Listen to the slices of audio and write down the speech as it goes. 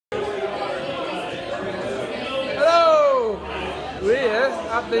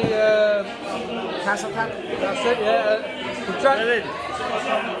at the Castle Tap. that's it, yeah.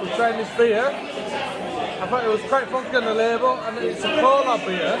 We tried this beer. I thought it was quite funky on the label, and it's a cola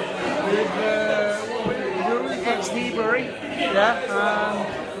beer with Brewing. XT Brewery. Yeah.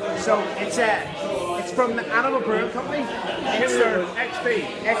 So it's from the Animal Brewing Company. It's their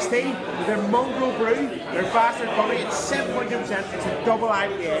XT. Their Mongrel Brew. Their Bastard Bunny. It's 7.2%. It's a double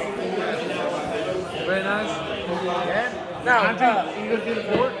IPA. Very nice. Yeah. Now, Andrew, you going to do the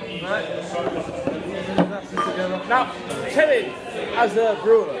board? Right. That's it together. now, Kevin, as a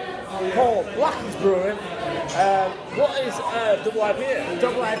brewer, Paul Blackie's brewing. What is double IPA?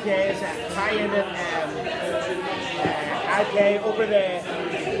 Double IPA is a high-end IPA over the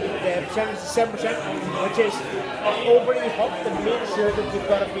percentage is 7%, which is overly hopped to make sure that you've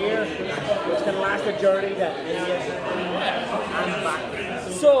got a beer which can last a journey to India and back.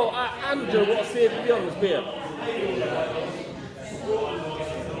 So, Andrew, what's the ABV on this beer?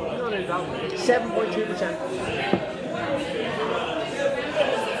 7.2%.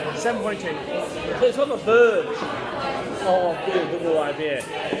 7.2. So it's on the verge of being double IPA.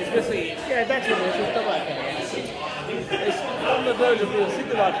 It's basically, Yeah, that's what it is. It's double IPA. it's on the verge of being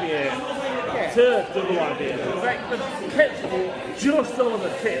single IPA to double IPA. Right, The pitch, just on the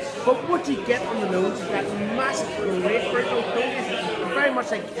tip. but what you get on the nose is that massive grapefruit note, don't you? Very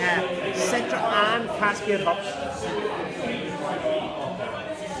much like Citra and Cascade hops.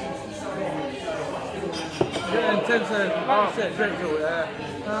 Yeah, intense, like I said, grapefruit,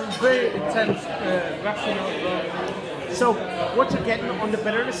 very intense grassy note as well. So what you're getting on the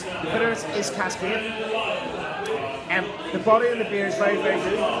bitterness is Cascade. The body of the beer is very, very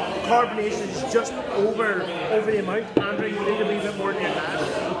good. The carbonation is just over the amount. Andrew, you need a wee bit more than that. A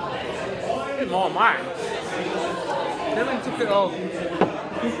bit more mine. Kevin took it all.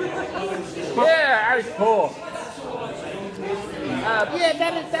 Yeah, I was poor. Yeah,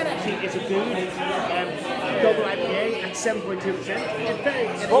 that actually is a good double IPA at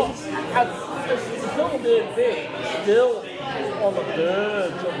 7.2%. But it's not being big, it's still on the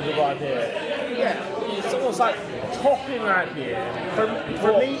verge of the double IPA. Yeah. It's almost like topping IPA.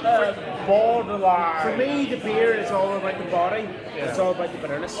 For me, borderline. For me, the beer is all about the body. It's all about the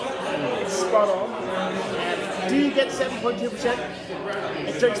bitterness. It's spot on. Do you get 7.2%?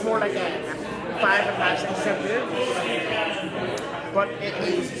 It drinks more like a 5.5-6% beer. But it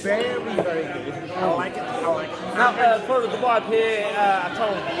is very, very good. I like it. Now, for the double IPA, I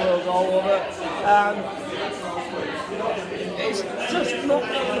told the world all over. It's just not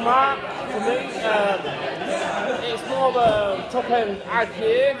the mark for me. It's more of a top-end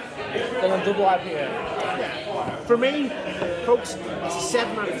IPA than a double IPA. For me, folks, it's a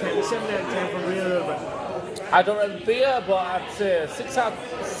 7 out of 10. 7 out of 10 for real. I don't have beer, but I'd say 6 out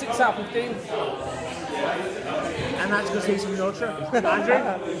of 15. And that's because he's from Yorkshire. Andrew?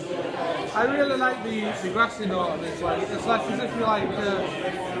 I really like the grassy note on this. Like it's like as if you're like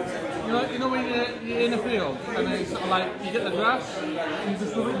you know when you're in a field and it's sort of like you get the grass and you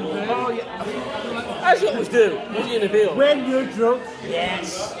just rub it in the face. Oh, yeah. As you always do when you're in the field. When you're drunk,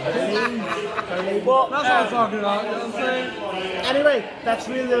 yes. That's what I'm talking about. You know what I'm saying? Anyway, that's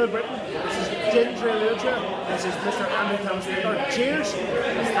Real Little Britain. This is Ginger Literature. This is Mr. Andrew Thomas Baker. Cheers.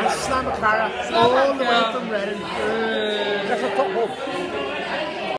 And Slamacara all the way from Reading. That's a top one.